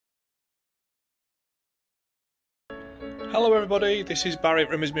Hello everybody, this is Barry at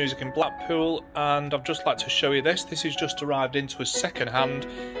Rimmer's Music in Blackpool, and I'd just like to show you this. This has just arrived into us second hand.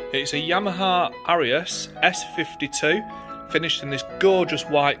 It's a Yamaha YDP-S52, finished in this gorgeous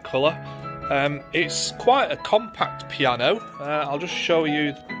white colour. It's quite a compact piano. I'll just show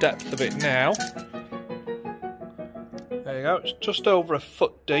you the depth of it now. There you go, it's just over a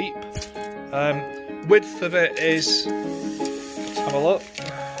foot deep. Width of it is, let's have a look.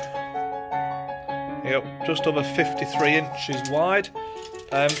 Yep, just over 53 inches wide.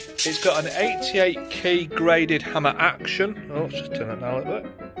 It's got an 88 key graded hammer action. Oh, let's just turn it down a little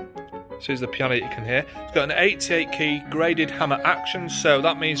bit. This is the piano you can hear. It's got an 88 key graded hammer action, so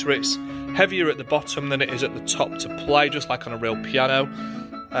that means that it's heavier at the bottom than it is at the top to play, just like on a real piano.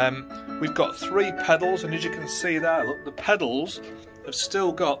 We've got 3 pedals, and as you can see there, look, the pedals have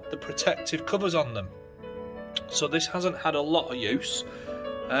still got the protective covers on them. So this hasn't had a lot of use.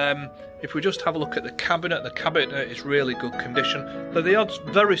 If we just have a look at the cabinet is really good condition. There are the odd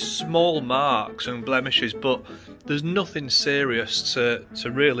very small marks and blemishes, but there's nothing serious to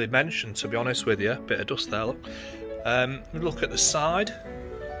really mention, to be honest with you. Bit of dust there, look. Look at the side.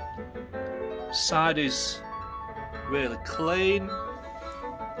 Side is really clean.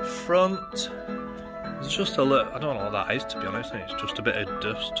 Front, there's just a little, I don't know what that is, to be honest. It's just a bit of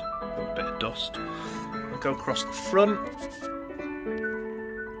dust. We'll go across the front.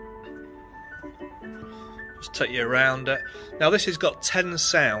 Just take you around it. Now this has got 10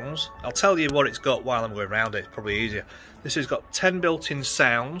 sounds. I'll tell you what it's got while I'm going around it. It's probably easier. This has got 10 built-in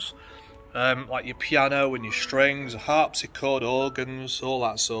sounds, like your piano and your strings, harpsichord, organs, all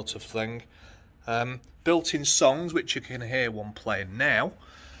that sort of thing. Built-in songs, which you can hear one playing now.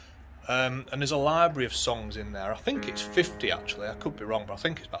 And there's a library of songs in there. I think it's 50 actually. I could be wrong, but I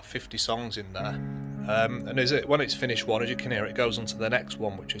think it's about 50 songs in there. And when it's finished one, as you can hear, it goes on to the next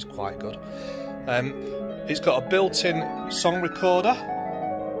one, which is quite good. It's got a built-in song recorder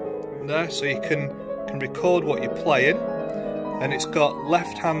there, so you can record what you're playing, and it's got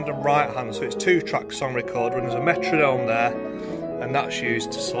left hand and right hand, so it's 2-track song recorder, and there's a metronome there, and that's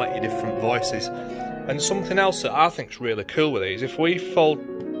used to select your different voices. And something else that I think is really cool with these, if we fold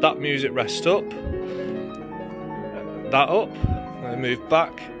that music rest up, and move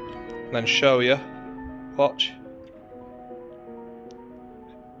back, and then show you, watch,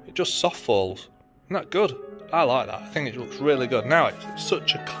 it just soft falls. Isn't that good? I like that. I think it looks really good. Now it's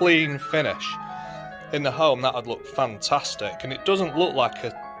such a clean finish. In the home that would look fantastic, and it doesn't look like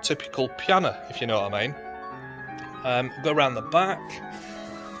a typical piano, if you know what I mean. Go around the back.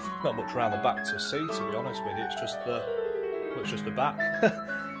 Not much around the back to see, to be honest with you. It's just the back.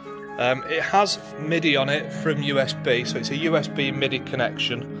 It has MIDI on it from USB, so it's a USB MIDI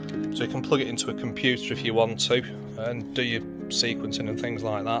connection, so you can plug it into a computer if you want to and do your sequencing and things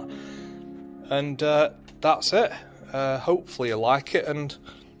like that. And that's it. Hopefully you like it, and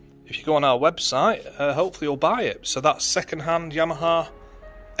if you go on our website, hopefully you'll buy it. So that's second-hand Yamaha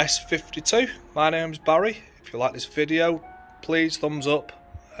S52. My name's Barry. If you like this video, please thumbs up,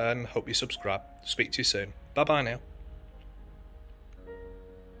 and hope you subscribe. Speak to you soon. Bye bye now.